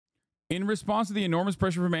In response to the enormous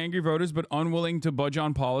pressure from angry voters but unwilling to budge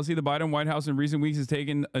on policy, the Biden White House in recent weeks has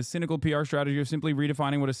taken a cynical PR strategy of simply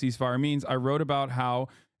redefining what a ceasefire means. I wrote about how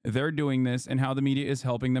they're doing this and how the media is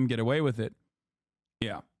helping them get away with it.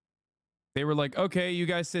 Yeah. They were like, okay, you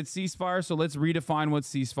guys said ceasefire, so let's redefine what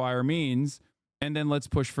ceasefire means, and then let's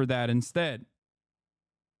push for that instead.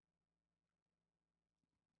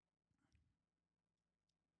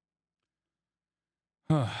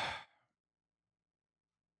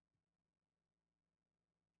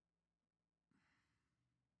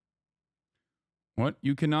 What?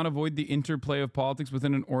 You cannot avoid the interplay of politics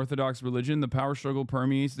within an Orthodox religion. The power struggle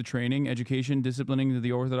permeates the training, education, disciplining of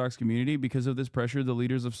the Orthodox community. Because of this pressure, the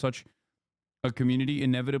leaders of such a community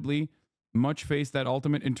inevitably much face that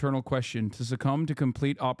ultimate internal question: to succumb to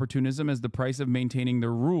complete opportunism as the price of maintaining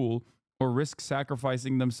their rule, or risk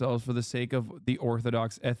sacrificing themselves for the sake of the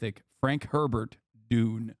Orthodox ethic. Frank Herbert,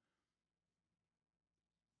 Dune.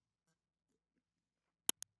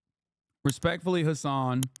 Respectfully,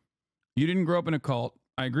 Hasan, you didn't grow up in a cult.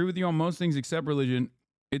 I agree with you on most things except religion.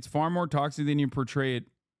 It's far more toxic than you portray it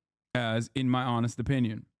as, in my honest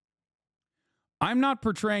opinion. I'm not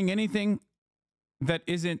portraying anything that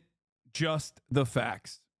isn't just the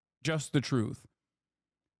facts, just the truth.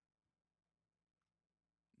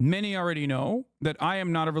 Many already know that I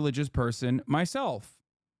am not a religious person myself.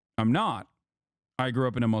 I'm not. I grew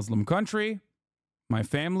up in a Muslim country. My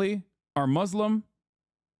family are Muslim.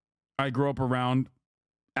 I grew up around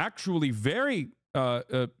actually very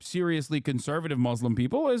seriously conservative Muslim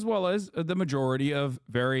people, as well as the majority of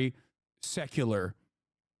very secular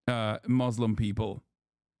Muslim people.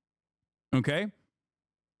 Okay?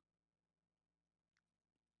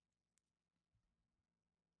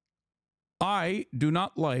 I do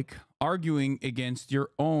not like arguing against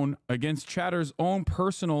against Chatter's own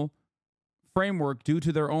personal framework due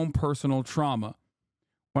to their own personal trauma.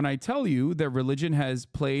 When I tell you that religion has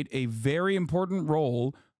played a very important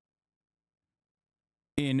role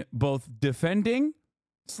in both defending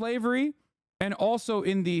slavery and also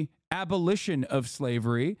in the abolition of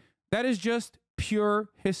slavery, that is just pure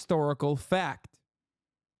historical fact.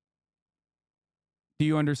 Do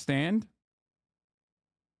you understand?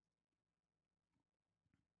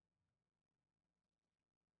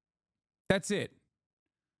 That's it.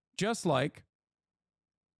 Just like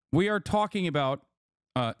we are talking about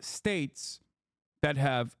states that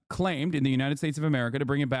have claimed in the United States of America, to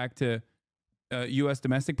bring it back to U.S.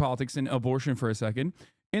 domestic politics and abortion for a second.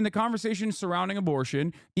 In the conversation surrounding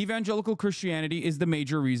abortion, evangelical Christianity is the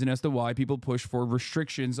major reason as to why people push for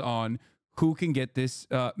restrictions on who can get this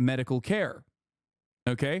medical care.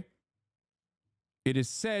 Okay? It is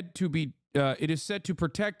said to be, it is said to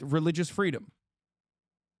protect religious freedom.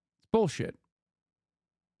 It's bullshit.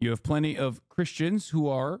 You have plenty of Christians who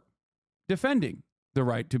are defending the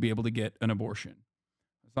right to be able to get an abortion.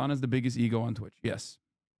 Hasan has the biggest ego on Twitch. Yes.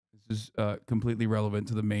 This is completely relevant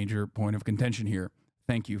to the major point of contention here.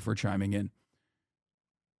 Thank you for chiming in.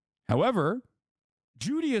 However,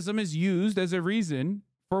 Judaism is used as a reason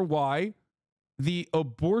for why the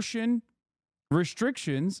abortion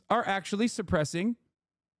restrictions are actually suppressing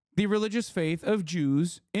the religious faith of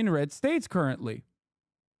Jews in red states currently.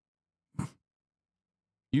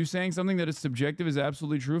 You saying something that is subjective is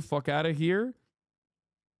absolutely true? Fuck out of here.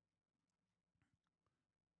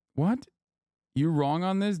 What? You're wrong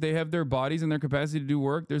on this? They have their bodies and their capacity to do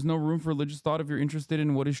work. There's no room for religious thought if you're interested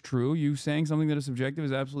in what is true. You saying something that is subjective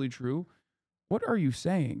is absolutely true? What are you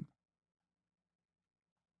saying?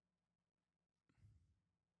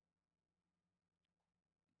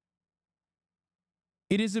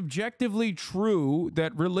 It is objectively true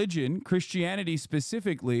that religion, Christianity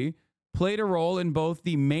specifically, played a role in both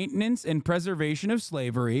the maintenance and preservation of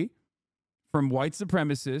slavery from white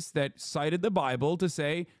supremacists that cited the Bible to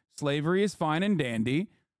say slavery is fine and dandy.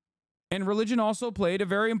 And religion also played a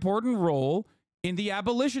very important role in the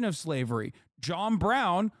abolition of slavery. John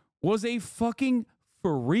Brown was a fucking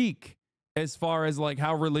freak as far as like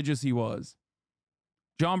how religious he was.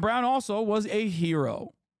 John Brown also was a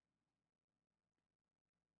hero.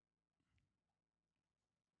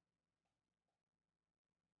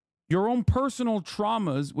 Your own personal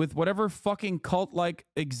traumas with whatever fucking cult-like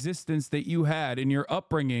existence that you had in your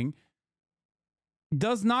upbringing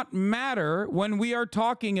does not matter when we are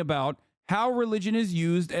talking about how religion is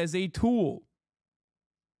used as a tool.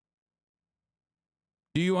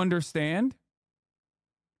 Do you understand?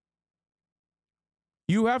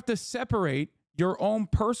 You have to separate your own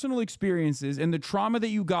personal experiences and the trauma that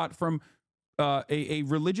you got from a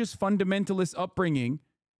religious fundamentalist upbringing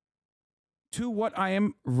to what I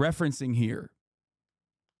am referencing here.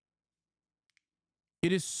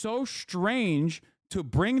 It is so strange to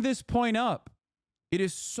bring this point up. It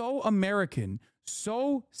is so American,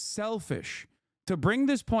 so selfish to bring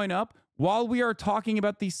this point up while we are talking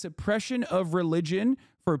about the suppression of religion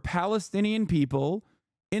for Palestinian people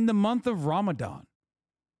in the month of Ramadan.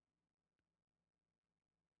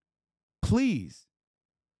 Please.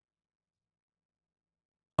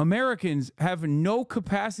 Americans have no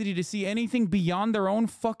capacity to see anything beyond their own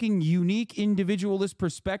fucking unique individualist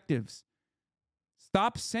perspectives.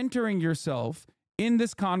 Stop centering yourself in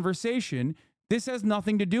this conversation. This has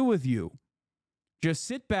nothing to do with you. Just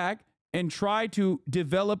sit back and try to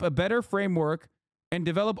develop a better framework and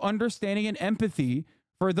develop understanding and empathy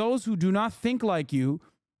for those who do not think like you,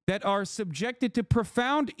 that are subjected to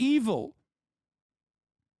profound evil.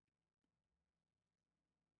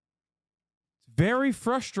 It's very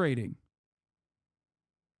frustrating.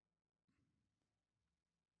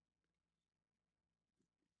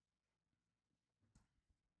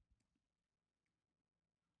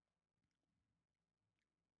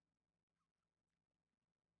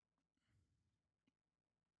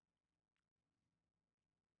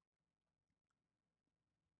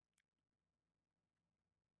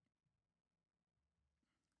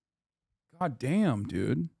 God damn,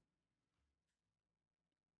 dude.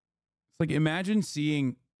 It's like, imagine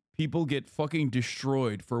seeing people get fucking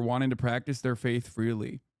destroyed for wanting to practice their faith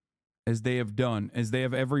freely, as they have done, as they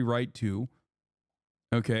have every right to.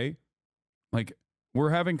 Okay? Like, we're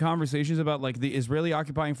having conversations about, like, the Israeli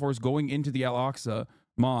occupying force going into the Al-Aqsa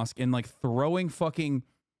mosque and, like, throwing fucking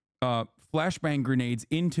flashbang grenades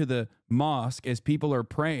into the mosque as people are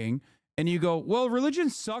praying. And you go, well, religion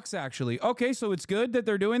sucks, actually. Okay, so it's good that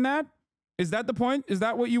they're doing that? Is that the point? Is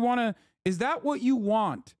that what you want to, is that what you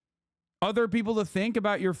want other people to think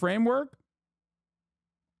about your framework?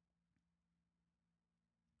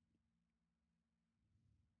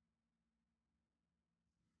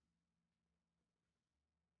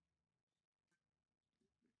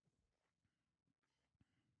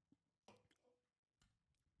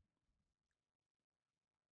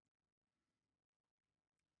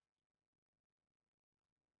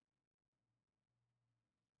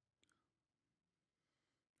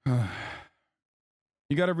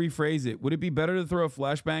 You got to rephrase it. Would it be better to throw a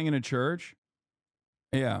flashbang in a church?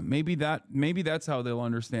 Yeah, maybe that's how they'll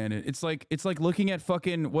understand it. It's like looking at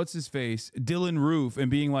fucking what's his face, Dylan Roof,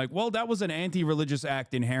 and being like, "Well, that was an anti-religious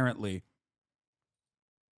act inherently."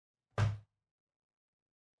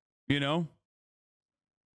 You know?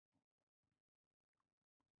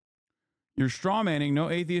 You're strawmanning. No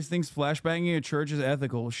atheist thinks flashbanging a church is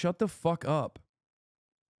ethical. Shut the fuck up.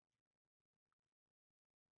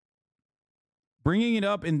 Bringing it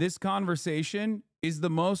up in this conversation is the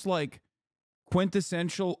most, like,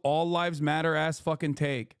 quintessential all lives matter ass fucking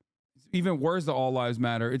take. It's even worse than all lives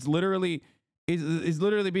matter. It's literally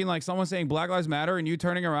being like someone saying Black Lives Matter and you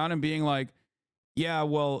turning around and being like, yeah,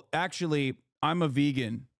 well, actually, I'm a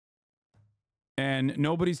vegan and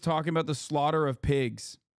nobody's talking about the slaughter of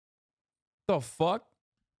pigs. The fuck?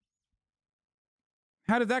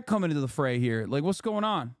 How did that come into the fray here? Like, what's going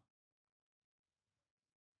on?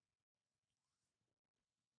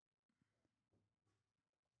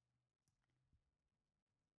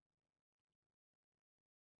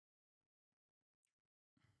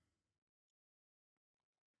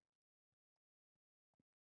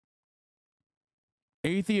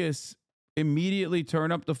 Atheists immediately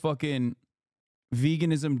turn up the fucking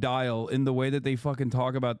veganism dial in the way that they fucking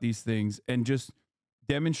talk about these things and just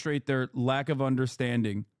demonstrate their lack of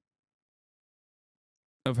understanding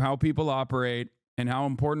of how people operate and how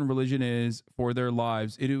important religion is for their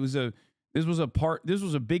lives. This was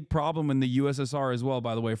a big problem in the USSR as well,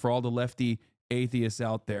 by the way, for all the lefty atheists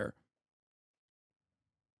out there.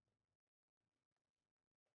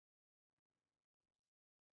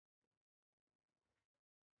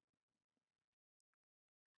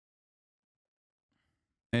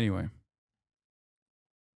 Anyway.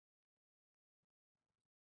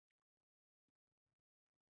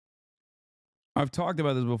 I've talked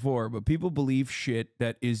about this before, but people believe shit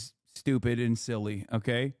that is stupid and silly,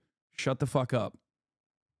 okay? Shut the fuck up.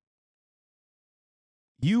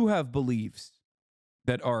 You have beliefs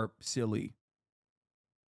that are silly.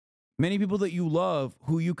 Many people that you love,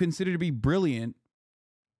 who you consider to be brilliant,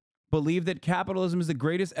 believe that capitalism is the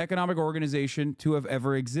greatest economic organization to have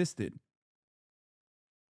ever existed.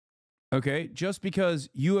 Okay? Just because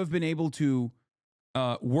you have been able to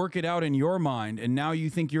work it out in your mind and now you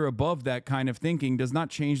think you're above that kind of thinking does not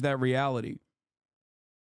change that reality.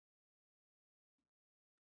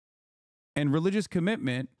 And religious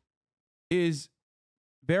commitment is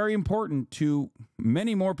very important to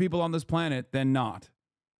many more people on this planet than not.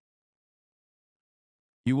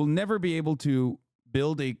 You will never be able to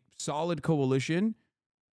build a solid coalition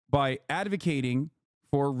by advocating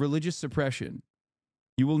for religious suppression.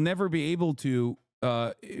 You will never be able to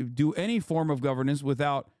do any form of governance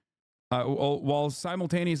without, while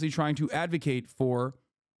simultaneously trying to advocate for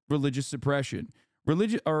religious suppression.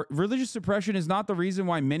 Religious suppression is not the reason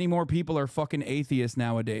why many more people are fucking atheists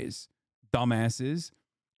nowadays, dumbasses.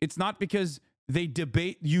 It's not because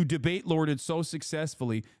you debate lorded so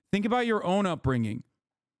successfully. Think about your own upbringing.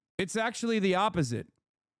 It's actually the opposite.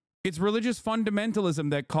 It's religious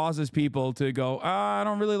fundamentalism that causes people to go, I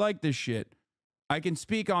don't really like this shit. I can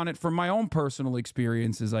speak on it from my own personal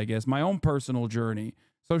experiences, I guess, my own personal journey.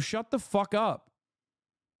 So shut the fuck up.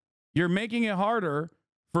 You're making it harder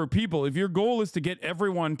for people. If your goal is to get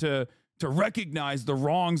everyone to recognize the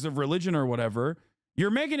wrongs of religion or whatever,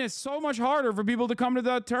 you're making it so much harder for people to come to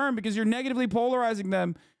that term because you're negatively polarizing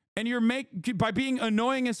them and you're by being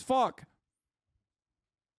annoying as fuck.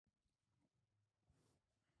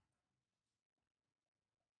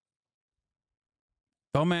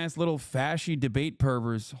 Dumbass little fashy debate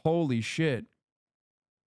pervers. Holy shit.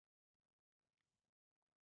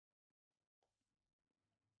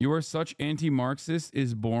 You are such anti-Marxist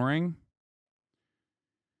is boring.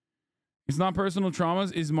 It's not personal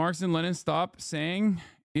traumas. Is Marx and Lenin stop saying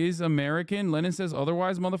is American? Lenin says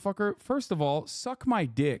otherwise, motherfucker. First of all, suck my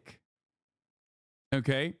dick.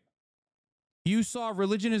 Okay? You saw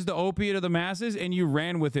religion as the opiate of the masses and you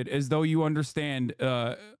ran with it as though you understand.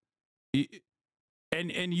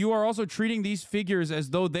 And you are also treating these figures as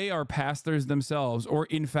though they are pastors themselves or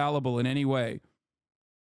infallible in any way.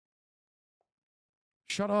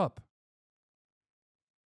 Shut up.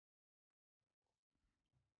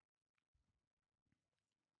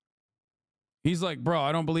 He's like, bro,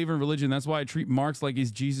 I don't believe in religion. That's why I treat Marx like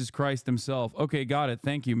he's Jesus Christ himself. Okay, got it.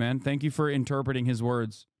 Thank you, man. Thank you for interpreting his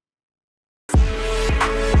words.